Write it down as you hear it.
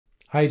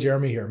Hi,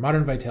 Jeremy here,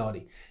 Modern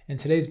Vitality. In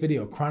today's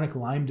video, chronic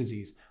Lyme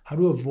disease, how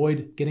to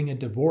avoid getting a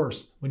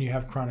divorce when you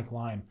have chronic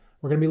Lyme.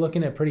 We're going to be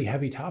looking at a pretty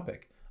heavy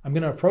topic. I'm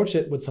going to approach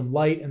it with some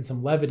light and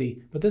some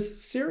levity, but this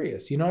is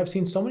serious. You know, I've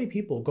seen so many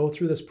people go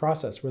through this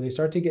process where they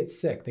start to get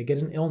sick, they get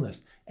an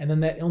illness, and then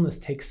that illness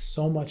takes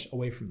so much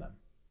away from them.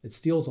 It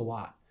steals a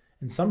lot,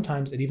 and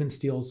sometimes it even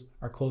steals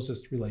our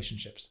closest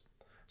relationships.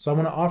 So I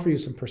want to offer you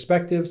some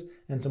perspectives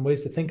and some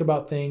ways to think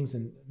about things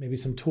and maybe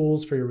some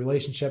tools for your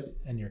relationship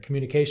and your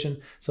communication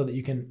so that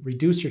you can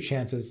reduce your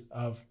chances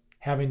of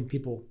having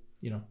people,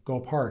 go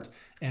apart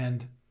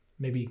and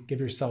maybe give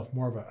yourself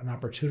more of an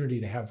opportunity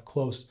to have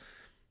close,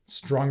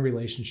 strong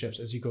relationships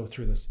as you go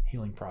through this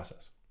healing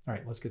process. All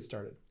right, let's get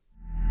started.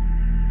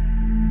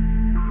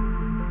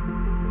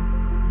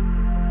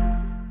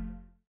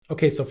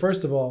 Okay, so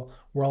first of all,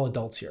 we're all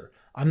adults here.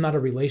 I'm not a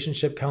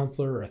relationship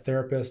counselor or a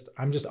therapist.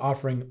 I'm just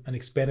offering an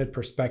expanded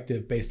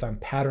perspective based on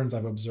patterns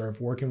I've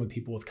observed working with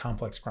people with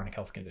complex chronic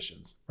health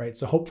conditions, right?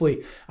 So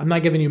hopefully I'm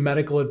not giving you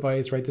medical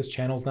advice, right? This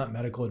channel is not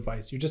medical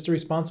advice. You're just a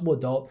responsible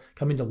adult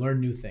coming to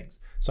learn new things.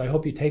 So I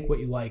hope you take what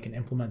you like and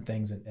implement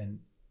things and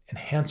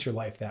enhance your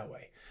life that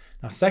way.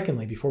 Now,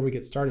 secondly, before we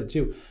get started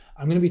too,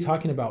 I'm going to be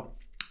talking about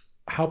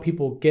how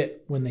people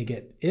get when they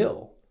get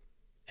ill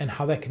and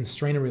how that can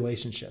strain a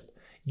relationship.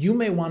 You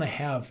may want to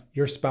have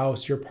your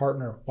spouse, your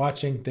partner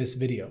watching this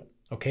video.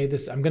 Okay,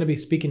 I'm going to be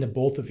speaking to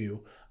both of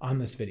you on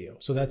this video.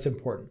 So that's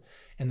important.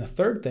 And the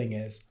third thing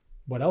is,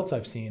 what else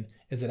I've seen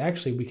is that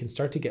actually we can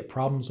start to get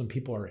problems when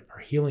people are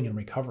healing and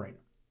recovering.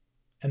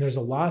 And there's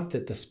a lot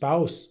that the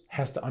spouse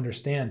has to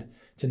understand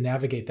to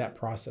navigate that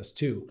process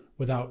too,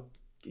 without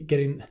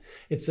getting,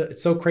 it's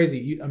so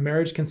crazy. A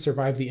marriage can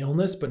survive the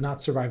illness, but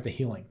not survive the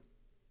healing.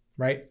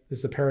 Right? This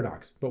is a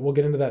paradox, but we'll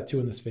get into that too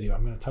in this video.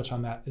 I'm going to touch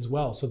on that as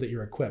well so that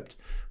you're equipped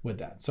with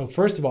that. So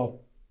first of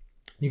all,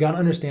 you got to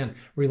understand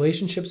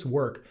relationships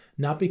work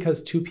not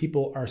because two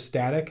people are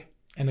static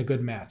and a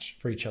good match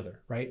for each other,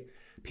 right?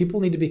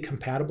 People need to be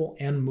compatible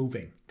and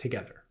moving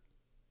together.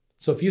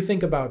 So if you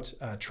think about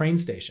a train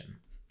station,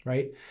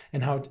 right?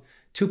 And how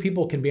two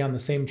people can be on the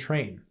same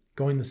train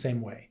going the same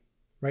way,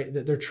 right?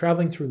 They're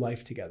traveling through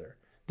life together.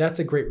 That's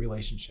a great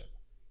relationship.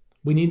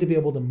 We need to be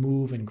able to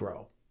move and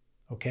grow.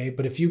 Okay,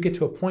 but if you get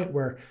to a point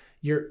where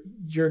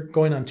you're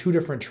going on two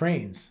different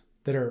trains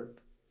that are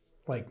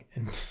like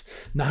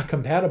not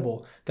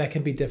compatible, that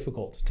can be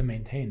difficult to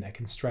maintain. That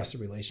can stress a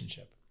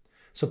relationship.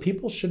 So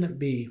people shouldn't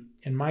be,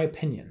 in my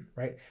opinion,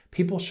 right?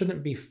 People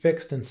shouldn't be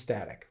fixed and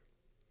static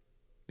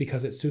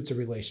because it suits a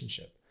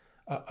relationship.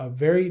 A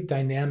very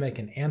dynamic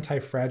and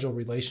anti-fragile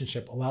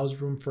relationship allows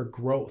room for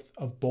growth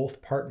of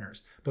both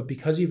partners. But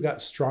because you've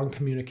got strong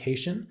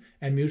communication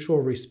and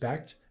mutual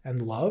respect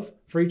and love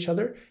for each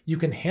other, you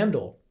can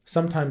handle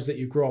sometimes that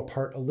you grow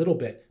apart a little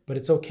bit, but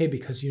it's okay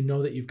because you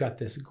know that you've got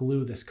this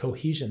glue, this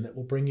cohesion that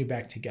will bring you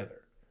back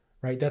together,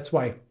 right? That's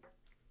why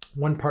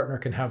one partner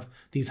can have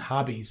these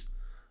hobbies,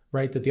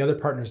 right, that the other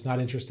partner is not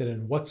interested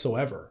in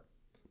whatsoever,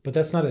 but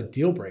that's not a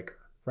deal breaker.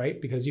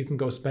 Right? Because you can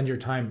go spend your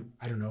time,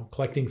 I don't know,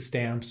 collecting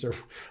stamps or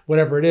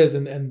whatever it is,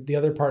 and the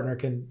other partner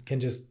can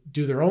just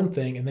do their own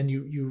thing, and then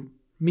you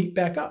meet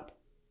back up,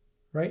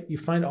 right? You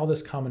find all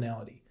this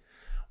commonality.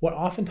 What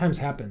oftentimes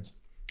happens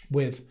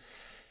with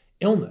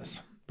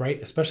illness,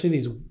 right, especially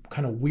these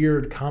kind of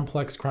weird,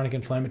 complex chronic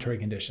inflammatory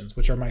conditions,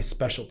 which are my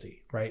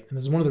specialty, right? And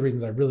this is one of the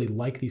reasons I really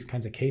like these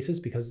kinds of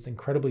cases, because it's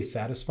incredibly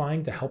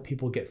satisfying to help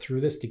people get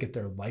through this, to get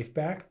their life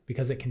back,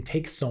 because it can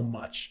take so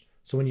much.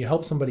 So when you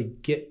help somebody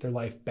get their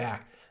life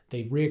back,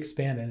 they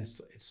re-expand, and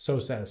it's so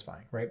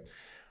satisfying, right?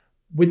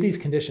 With these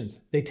conditions,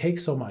 they take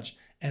so much.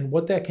 And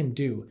what that can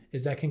do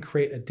is that can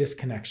create a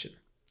disconnection,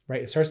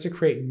 right? It starts to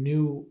create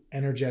new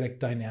energetic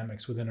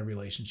dynamics within a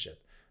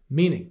relationship.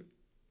 Meaning,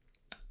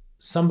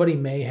 somebody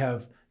may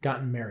have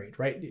gotten married,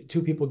 right?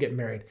 Two people get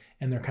married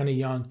and they're kind of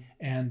young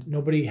and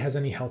nobody has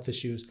any health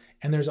issues.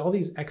 And there's all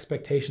these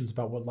expectations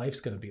about what life's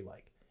going to be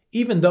like.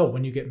 Even though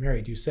when you get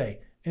married, you say,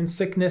 in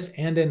sickness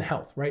and in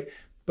health, right?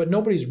 But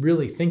nobody's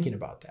really thinking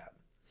about that.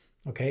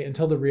 Okay,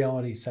 until the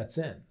reality sets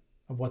in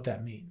of what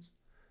that means.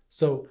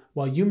 So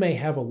while you may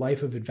have a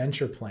life of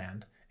adventure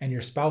planned and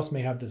your spouse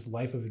may have this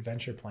life of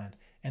adventure planned,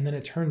 and then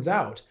it turns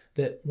out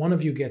that one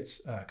of you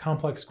gets a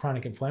complex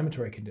chronic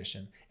inflammatory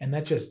condition, and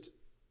that just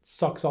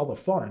sucks all the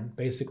fun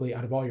basically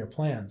out of all your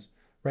plans,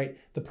 right?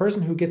 The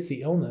person who gets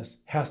the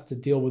illness has to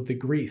deal with the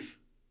grief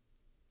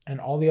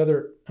and all the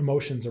other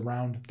emotions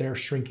around their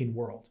shrinking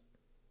world,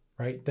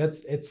 right?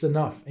 It's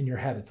enough in your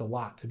head. It's a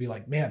lot to be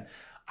like, man,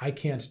 I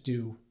can't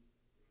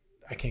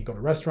go to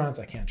restaurants,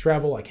 I can't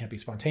travel, I can't be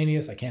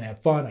spontaneous, I can't have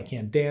fun, I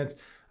can't dance,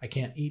 I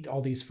can't eat all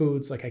these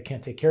foods, like I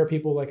can't take care of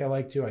people like I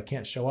like to, I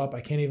can't show up,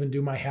 I can't even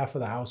do my half of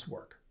the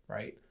housework,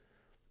 right?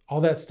 All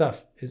that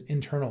stuff is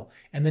internal.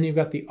 And then you've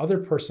got the other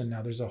person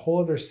now. There's a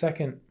whole other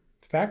second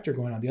factor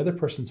going on. The other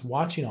person's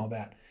watching all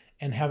that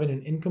and having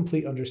an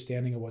incomplete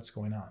understanding of what's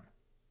going on,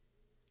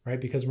 right?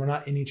 Because we're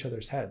not in each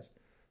other's heads.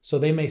 So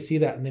they may see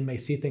that and they may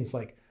see things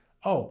like,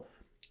 oh,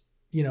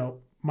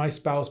 my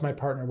spouse, my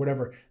partner,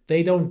 whatever,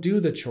 they don't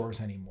do the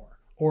chores anymore.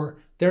 Or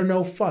They're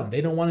no fun.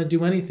 They don't want to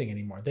do anything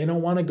anymore. They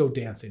don't want to go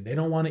dancing. They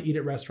don't want to eat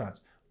at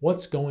restaurants.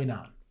 What's going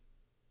on,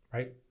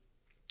 right?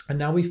 And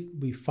now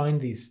we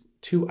find these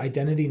two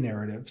identity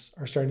narratives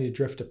are starting to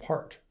drift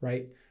apart,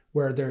 right?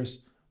 Where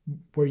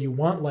you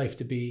want life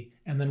to be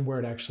and then where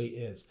it actually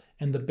is.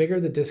 And the bigger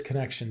the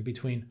disconnection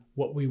between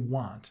what we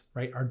want,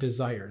 right, our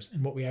desires,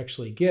 and what we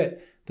actually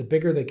get, the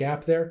bigger the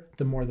gap there,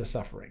 the more the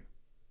suffering.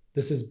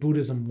 This is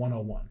Buddhism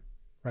 101,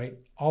 right?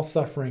 All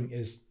suffering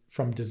is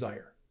from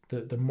desire.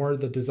 The more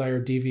the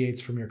desire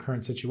deviates from your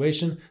current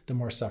situation, the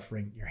more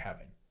suffering you're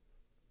having.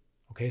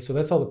 Okay, so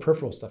that's all the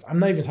peripheral stuff. I'm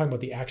not even talking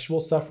about the actual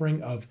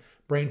suffering of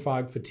brain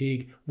fog,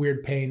 fatigue,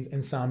 weird pains,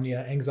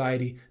 insomnia,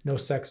 anxiety, no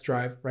sex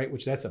drive, right?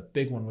 Which that's a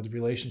big one with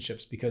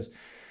relationships because,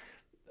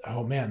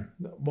 oh man,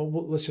 well,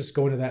 let's just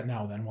go into that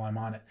now then while I'm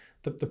on it.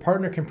 The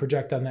partner can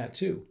project on that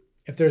too.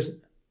 If there's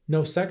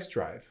no sex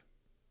drive,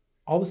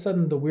 all of a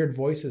sudden the weird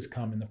voices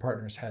come in the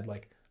partner's head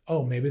like,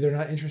 oh, maybe they're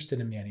not interested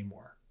in me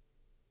anymore.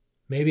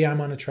 Maybe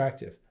I'm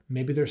unattractive.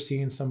 Maybe they're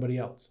seeing somebody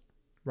else,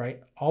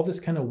 right? All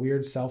this kind of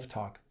weird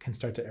self-talk can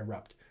start to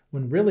erupt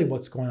when really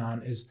what's going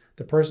on is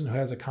the person who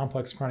has a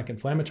complex chronic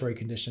inflammatory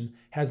condition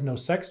has no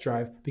sex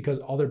drive because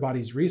all their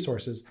body's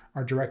resources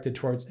are directed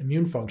towards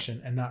immune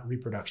function and not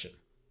reproduction.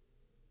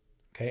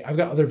 Okay, I've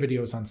got other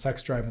videos on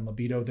sex drive and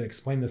libido that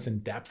explain this in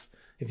depth.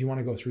 If you want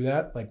to go through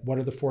that, like what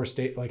are the 4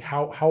 states, like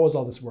how is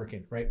all this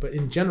working, right? But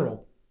in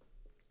general,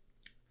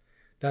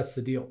 that's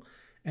the deal.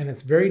 And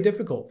it's very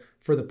difficult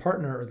for the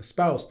partner or the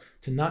spouse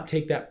to not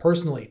take that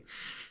personally,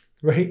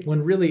 right?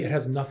 When really it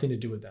has nothing to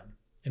do with them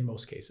in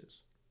most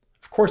cases.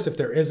 Of course, if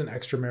there is an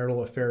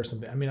extramarital affair or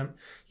something, I mean,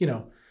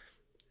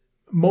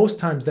 most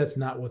times that's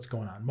not what's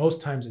going on.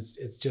 Most times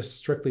it's just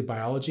strictly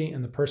biology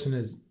and the person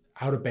is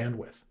out of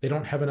bandwidth. They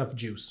don't have enough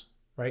juice,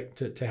 right?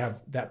 To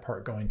have that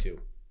part going to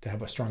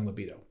have a strong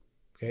libido.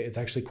 Okay. It's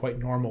actually quite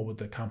normal with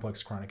the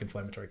complex chronic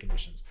inflammatory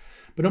conditions,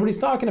 but nobody's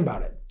talking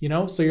about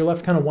it, so you're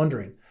left kind of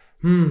wondering,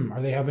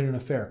 are they having an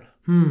affair?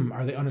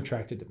 Are they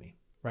unattracted to me?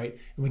 Right?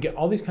 And we get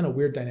all these kind of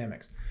weird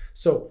dynamics.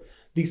 So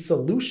the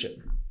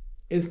solution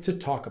is to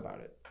talk about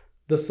it.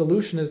 The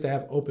solution is to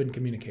have open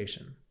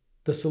communication.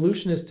 The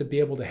solution is to be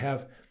able to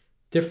have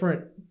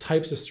different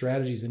types of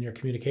strategies in your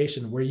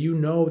communication where you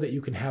know that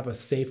you can have a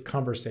safe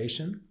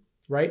conversation,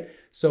 right?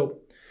 So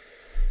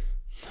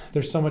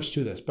there's so much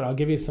to this, but I'll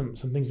give you some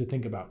things to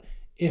think about.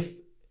 If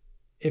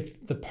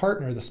the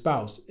partner, the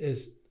spouse,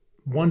 is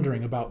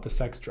wondering about the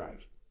sex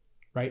drive,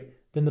 right?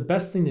 Then the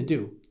best thing to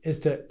do is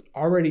to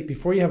already,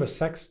 before you have a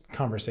sex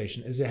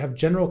conversation, is to have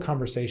general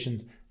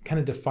conversations kind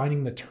of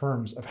defining the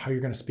terms of how you're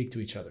going to speak to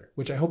each other,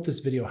 which I hope this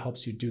video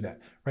helps you do that,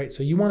 right?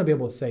 So you want to be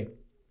able to say,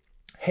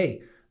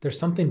 hey, there's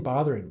something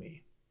bothering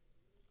me.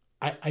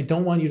 I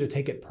don't want you to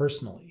take it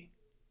personally,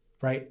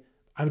 right?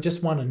 I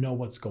just want to know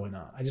what's going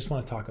on. I just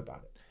want to talk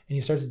about it. And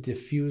you start to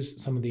diffuse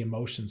some of the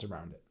emotions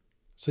around it.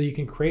 So you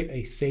can create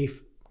a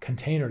safe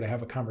container to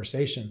have a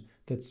conversation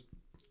that's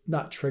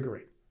not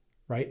triggering.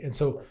 Right? And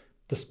so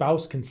the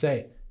spouse can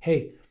say,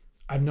 hey,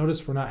 I've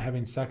noticed we're not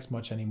having sex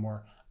much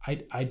anymore.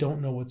 I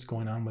don't know what's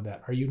going on with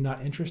that. Are you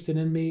not interested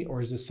in me?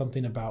 Or is this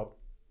something about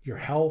your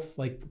health?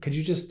 Like, could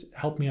you just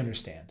help me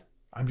understand?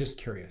 I'm just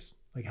curious.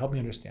 Like, help me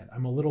understand.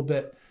 I'm a little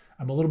bit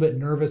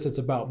nervous. It's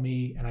about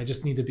me. And I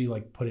just need to be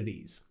like put at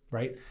ease.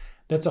 Right?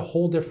 That's a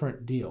whole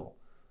different deal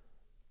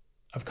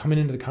of coming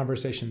into the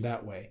conversation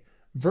that way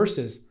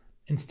versus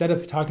instead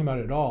of talking about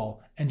it at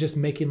all and just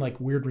making like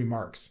weird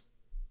remarks,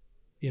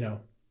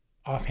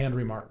 offhand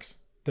remarks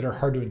that are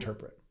hard to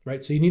interpret,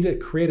 right? So you need to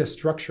create a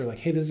structure like,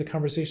 hey, this is a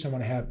conversation I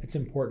want to have. It's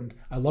important.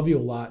 I love you a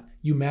lot.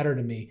 You matter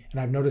to me.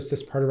 And I've noticed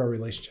this part of our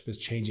relationship is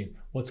changing.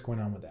 What's going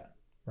on with that,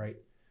 right?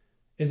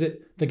 Is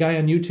it the guy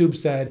on YouTube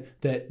said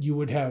that you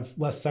would have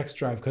less sex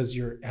drive because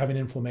you're having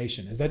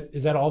inflammation? Is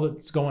that all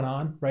that's going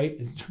on, right?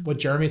 Is what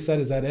Jeremy said,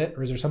 is that it?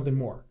 Or is there something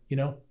more,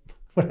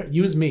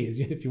 Use me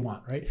if you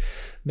want, right?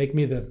 Make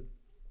me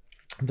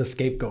the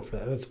scapegoat for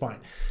that. That's fine,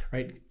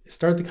 right?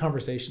 Start the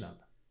conversation up.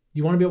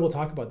 You want to be able to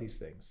talk about these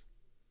things.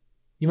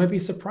 You might be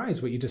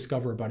surprised what you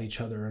discover about each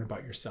other and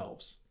about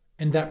yourselves.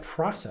 And that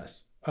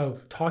process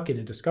of talking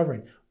and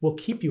discovering will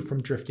keep you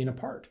from drifting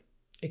apart.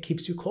 It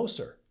keeps you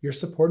closer. You're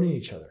supporting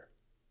each other.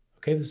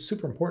 Okay, this is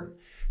super important.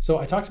 So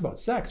I talked about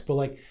sex,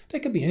 but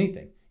that could be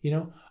anything.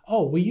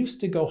 Oh, we used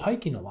to go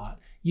hiking a lot.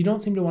 You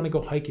don't seem to want to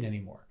go hiking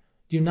anymore.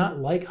 Do you not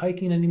like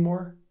hiking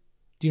anymore?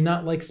 Do you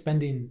not like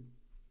spending,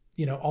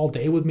 all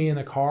day with me in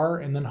the car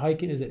and then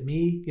hiking? Is it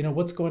me?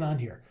 What's going on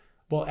here?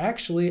 Well,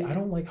 actually, I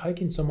don't like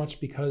hiking so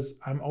much because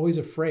I'm always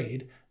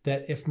afraid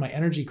that if my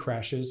energy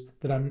crashes,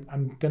 that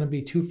I'm going to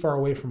be too far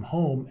away from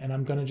home and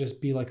I'm going to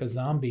just be like a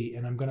zombie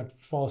and I'm going to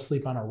fall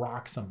asleep on a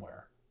rock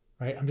somewhere,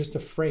 right? I'm just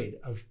afraid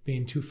of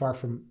being too far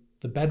from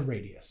the bed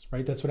radius,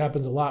 right? That's what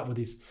happens a lot with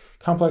these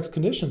complex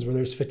conditions where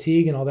there's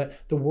fatigue and all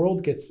that. The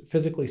world gets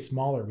physically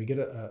smaller. We get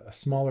a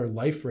smaller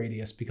life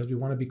radius because we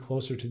want to be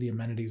closer to the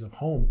amenities of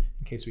home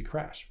in case we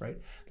crash, right?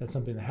 That's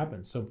something that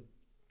happens. So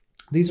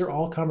these are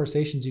all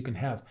conversations you can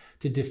have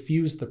to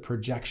diffuse the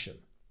projection.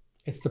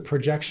 It's the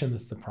projection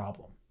that's the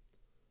problem.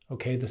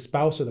 Okay, the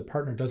spouse or the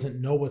partner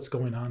doesn't know what's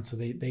going on, so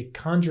they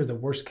conjure the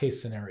worst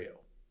case scenario.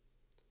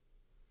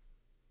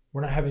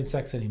 We're not having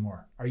sex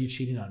anymore. Are you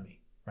cheating on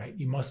me? Right?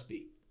 You must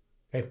be.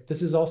 Okay,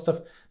 this is all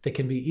stuff that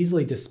can be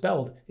easily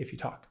dispelled if you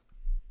talk,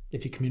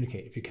 if you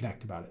communicate, if you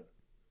connect about it.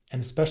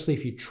 And especially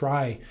if you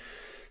try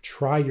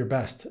your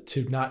best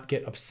to not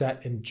get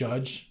upset and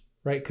judge,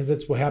 right? Because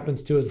that's what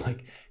happens too, is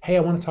like, hey,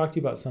 I want to talk to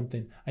you about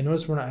something. I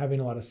notice we're not having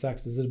a lot of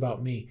sex. Is it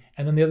about me?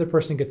 And then the other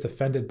person gets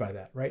offended by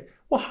that, right?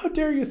 Well, how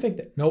dare you think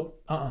that?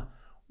 Nope.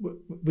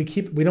 We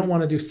don't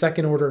want to do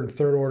second order and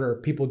third order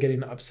people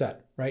getting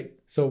upset, right?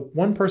 So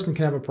one person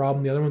can have a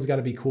problem. The other one's got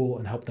to be cool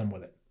and help them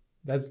with it.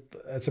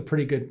 That's a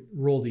pretty good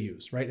rule to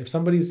use, right? If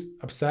somebody's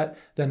upset,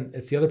 then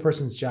it's the other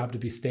person's job to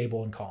be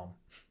stable and calm,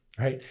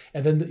 right?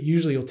 And then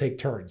usually you'll take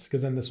turns,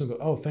 because then this one goes,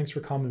 oh, thanks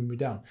for calming me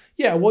down.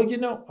 Yeah, well,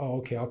 oh,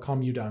 okay, I'll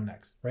calm you down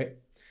next, right?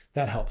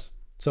 That helps.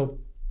 So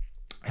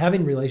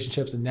having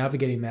relationships and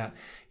navigating that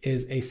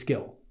is a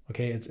skill,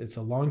 okay? It's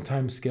a long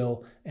time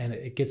skill, and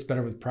it gets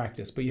better with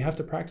practice, but you have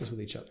to practice with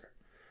each other.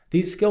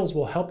 These skills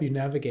will help you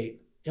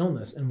navigate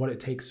illness and what it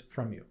takes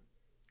from you,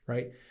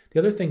 right? The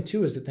other thing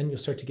too is that then you'll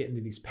start to get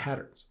into these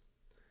patterns.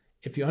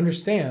 If you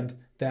understand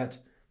that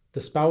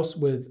the spouse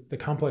with the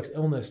complex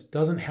illness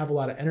doesn't have a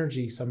lot of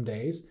energy some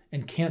days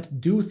and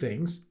can't do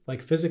things, like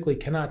physically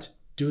cannot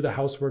do the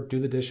housework, do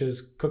the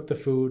dishes, cook the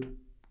food,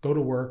 go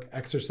to work,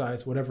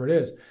 exercise, whatever it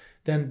is,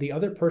 then the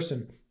other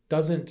person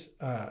doesn't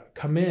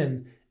come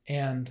in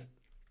and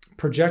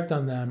project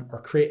on them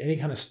or create any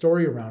kind of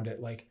story around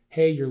it, like,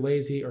 hey, you're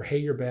lazy, or hey,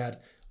 you're bad,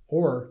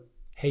 or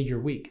hey,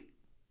 you're weak,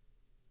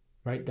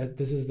 right?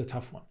 This is the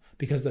tough one,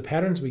 because the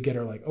patterns we get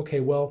are like, okay,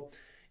 well,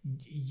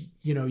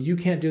 you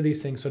can't do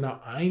these things, so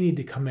now I need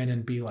to come in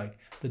and be like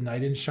the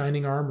knight in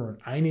shining armor, and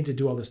I need to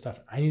do all this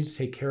stuff. I need to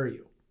take care of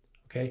you,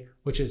 okay?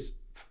 Which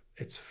is,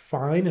 it's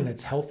fine, and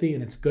it's healthy,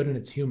 and it's good, and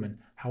it's human.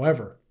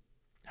 However,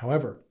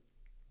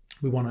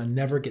 we want to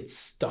never get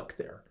stuck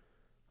there,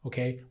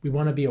 okay? We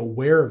want to be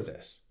aware of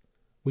this.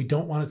 We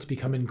don't want it to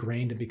become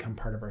ingrained and become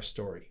part of our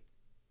story.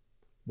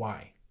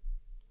 Why?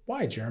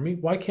 Why, Jeremy?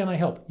 Why can't I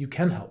help? You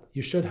can help.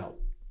 You should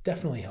help.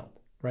 Definitely help,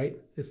 right?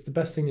 It's the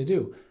best thing to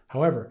do.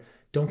 However,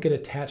 don't get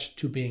attached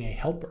to being a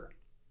helper.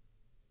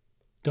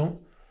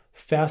 Don't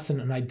fasten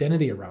an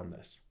identity around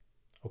this,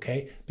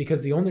 okay?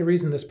 Because the only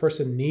reason this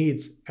person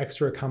needs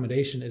extra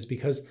accommodation is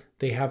because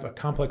they have a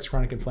complex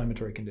chronic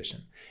inflammatory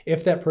condition.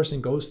 If that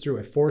person goes through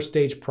a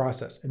 4-stage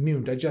process,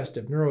 immune,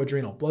 digestive,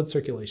 neuroadrenal, blood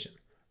circulation,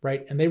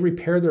 right? And they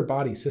repair their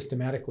body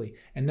systematically,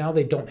 and now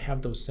they don't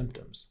have those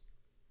symptoms.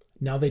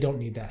 Now they don't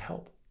need that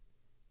help.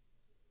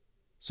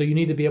 So you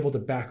need to be able to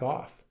back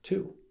off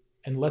too,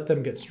 and let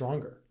them get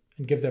stronger,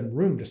 and give them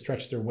room to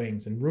stretch their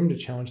wings and room to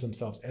challenge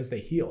themselves as they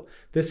heal.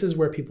 This is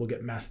where people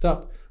get messed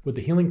up with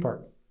the healing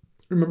part.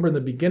 Remember in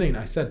the beginning,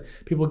 I said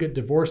people get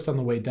divorced on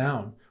the way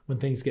down when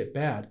things get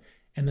bad.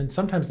 And then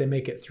sometimes they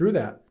make it through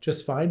that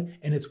just fine.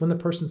 And it's when the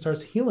person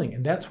starts healing.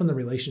 And that's when the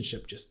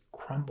relationship just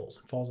crumbles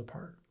and falls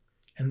apart.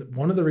 And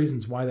one of the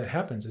reasons why that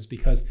happens is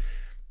because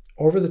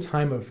over the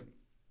time of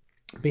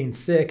being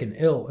sick and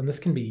ill, and this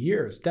can be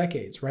years,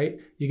 decades, right?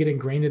 You get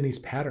ingrained in these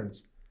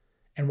patterns.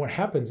 And what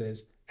happens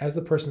is, as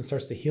the person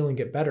starts to heal and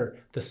get better,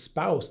 the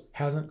spouse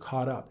hasn't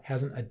caught up,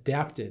 hasn't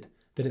adapted,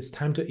 that it's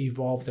time to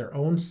evolve their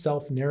own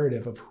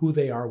self-narrative of who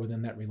they are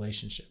within that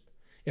relationship.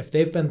 If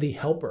they've been the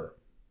helper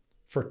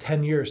for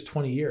 10 years,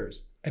 20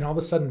 years, and all of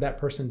a sudden that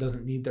person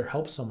doesn't need their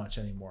help so much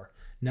anymore,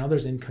 now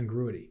there's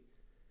incongruity.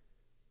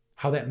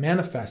 How that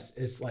manifests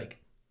is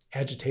like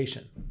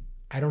agitation.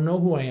 I don't know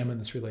who I am in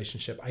this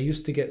relationship. I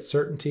used to get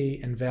certainty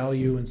and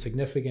value and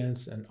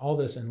significance and all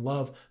this and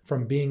love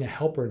from being a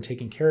helper and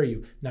taking care of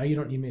you. Now you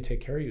don't need me to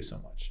take care of you so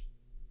much.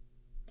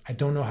 I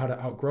don't know how to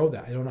outgrow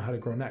that. I don't know how to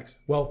grow next.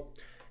 Well,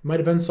 it might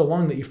have been so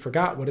long that you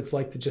forgot what it's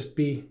like to just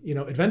be,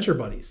 adventure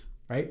buddies,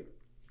 right?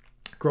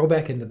 Grow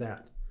back into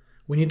that.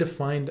 We need to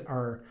find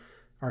our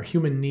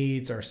human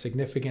needs, our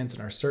significance,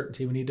 and our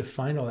certainty. We need to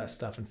find all that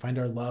stuff and find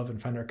our love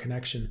and find our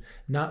connection,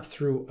 not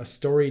through a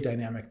story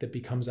dynamic that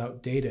becomes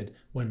outdated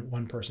when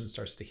one person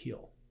starts to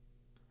heal.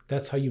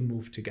 That's how you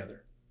move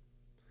together.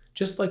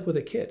 Just like with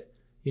a kid,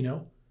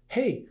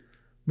 hey,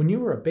 when you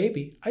were a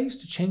baby, I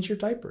used to change your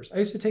diapers. I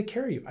used to take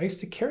care of you. I used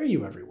to carry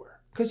you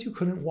everywhere because you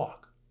couldn't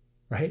walk,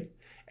 right?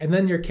 And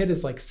then your kid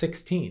is like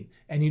 16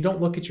 and you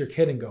don't look at your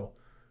kid and go,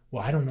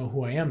 well, I don't know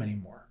who I am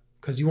anymore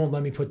because you won't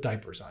let me put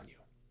diapers on you.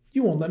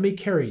 You won't let me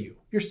carry you.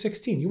 You're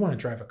 16. You want to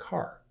drive a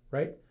car,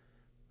 right?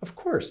 Of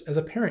course, as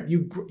a parent,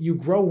 you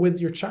grow with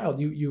your child.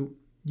 You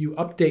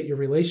update your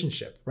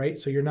relationship, right?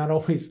 So you're not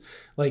always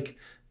like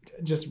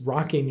just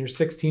rocking your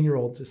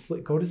 16-year-old to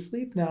sleep. Go to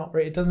sleep now,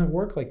 right? It doesn't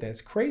work like that.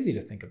 It's crazy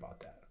to think about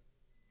that,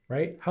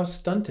 right? How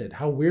stunted,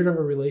 how weird of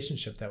a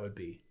relationship that would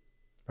be,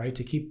 right?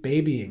 To keep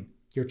babying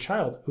your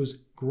child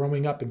who's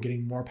growing up and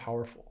getting more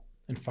powerful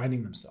and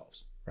finding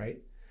themselves, right?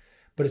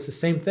 But it's the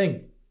same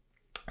thing,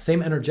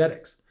 same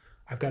energetics.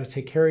 I've got to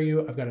take care of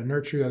you. I've got to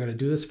nurture you. I've got to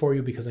do this for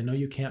you because I know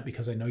you can't,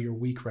 because I know you're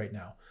weak right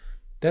now.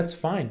 That's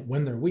fine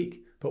when they're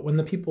weak. But when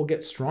the people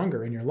get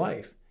stronger in your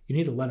life, you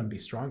need to let them be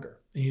stronger.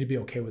 And you need to be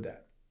okay with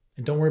that.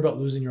 And don't worry about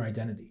losing your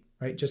identity,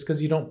 right? Just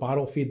because you don't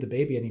bottle feed the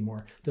baby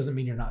anymore doesn't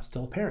mean you're not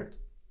still a parent,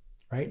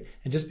 right?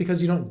 And just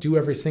because you don't do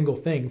every single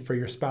thing for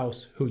your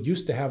spouse who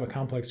used to have a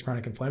complex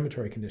chronic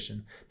inflammatory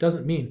condition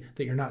doesn't mean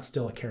that you're not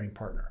still a caring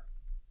partner.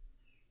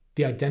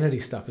 The identity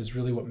stuff is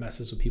really what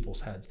messes with people's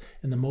heads.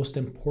 And the most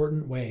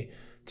important way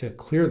to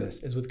clear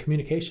this is with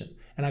communication.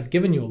 And I've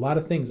given you a lot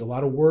of things, a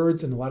lot of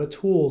words and a lot of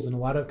tools and a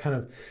lot of kind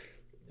of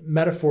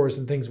metaphors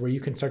and things where you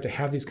can start to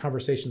have these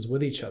conversations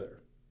with each other.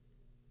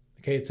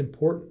 Okay, it's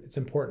important. It's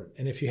important.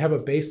 And if you have a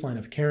baseline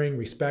of caring,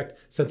 respect,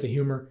 sense of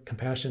humor,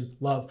 compassion,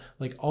 love,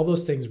 like all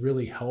those things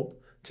really help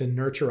to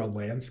nurture a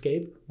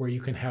landscape where you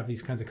can have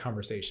these kinds of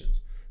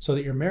conversations so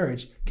that your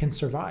marriage can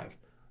survive,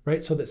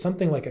 right? So that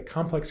something like a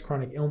complex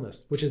chronic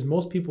illness, which is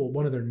most people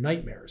one of their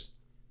nightmares,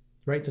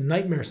 right? It's a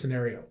nightmare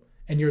scenario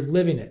and you're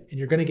living it and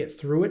you're going to get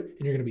through it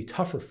and you're going to be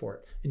tougher for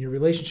it and your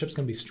relationship's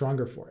going to be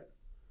stronger for it,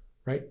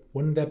 right?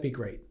 Wouldn't that be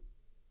great?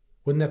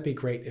 Wouldn't that be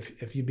great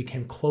if you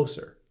became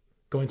closer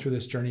going through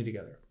this journey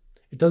together?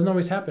 It doesn't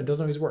always happen. It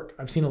doesn't always work.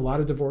 I've seen a lot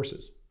of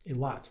divorces, a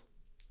lot.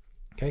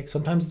 Okay.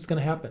 Sometimes it's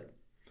going to happen.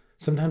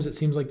 Sometimes it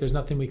seems like there's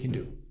nothing we can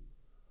do.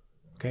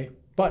 Okay.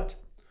 But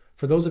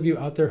for those of you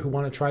out there who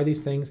want to try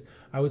these things,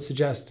 I would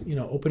suggest,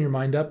 open your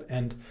mind up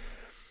and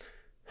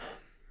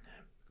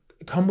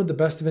come with the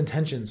best of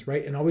intentions,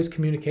 right? And always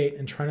communicate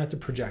and try not to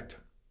project.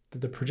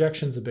 The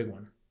projection's a big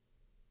one.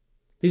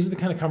 These are the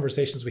kind of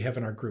conversations we have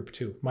in our group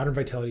too. Modern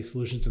Vitality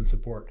Solutions and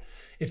Support.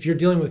 If you're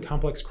dealing with a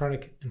complex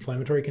chronic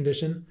inflammatory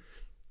condition,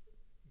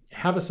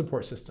 have a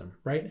support system,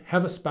 right?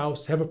 Have a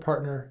spouse, have a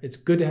partner. It's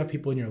good to have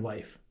people in your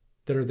life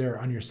that are there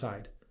on your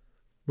side.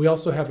 We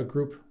also have a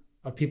group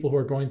of people who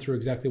are going through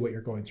exactly what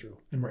you're going through.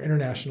 And we're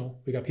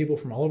international. We got people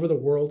from all over the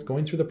world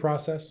going through the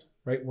process,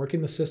 right?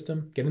 Working the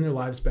system, getting their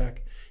lives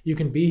back. You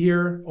can be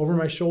here over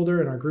my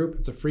shoulder in our group.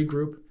 It's a free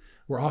group.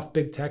 We're off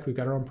big tech. We've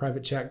got our own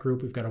private chat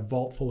group. We've got a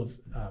vault full of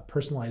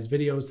personalized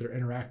videos that are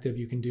interactive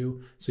you can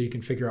do so you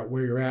can figure out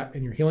where you're at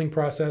in your healing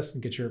process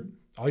and get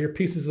all your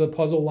pieces of the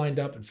puzzle lined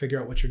up and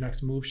figure out what your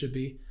next move should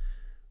be.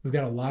 We've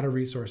got a lot of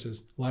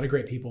resources, a lot of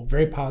great people,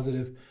 very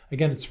positive.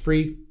 Again, it's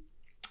free.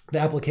 The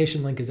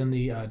application link is in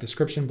the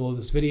description below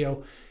this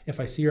video.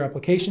 If I see your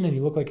application and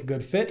you look like a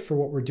good fit for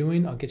what we're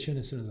doing, I'll get you in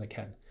as soon as I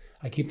can.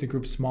 I keep the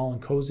group small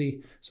and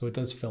cozy so it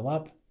does fill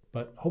up,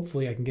 but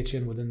hopefully I can get you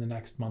in within the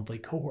next monthly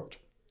cohort.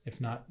 If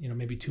not,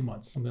 maybe 2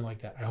 months, something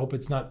like that. I hope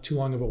it's not too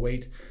long of a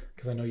wait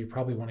because I know you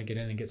probably want to get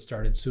in and get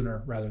started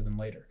sooner rather than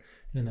later.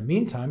 And in the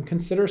meantime,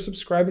 consider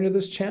subscribing to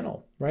this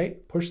channel,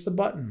 right? Push the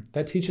button.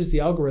 That teaches the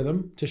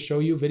algorithm to show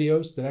you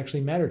videos that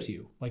actually matter to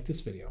you, like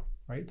this video,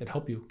 right? That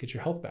help you get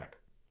your health back,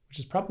 which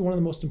is probably one of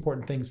the most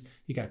important things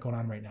you got going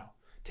on right now.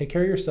 Take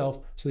care of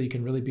yourself so that you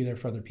can really be there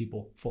for other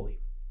people fully,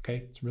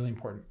 okay? It's really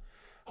important.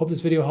 Hope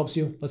this video helps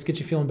you. Let's get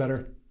you feeling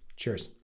better. Cheers.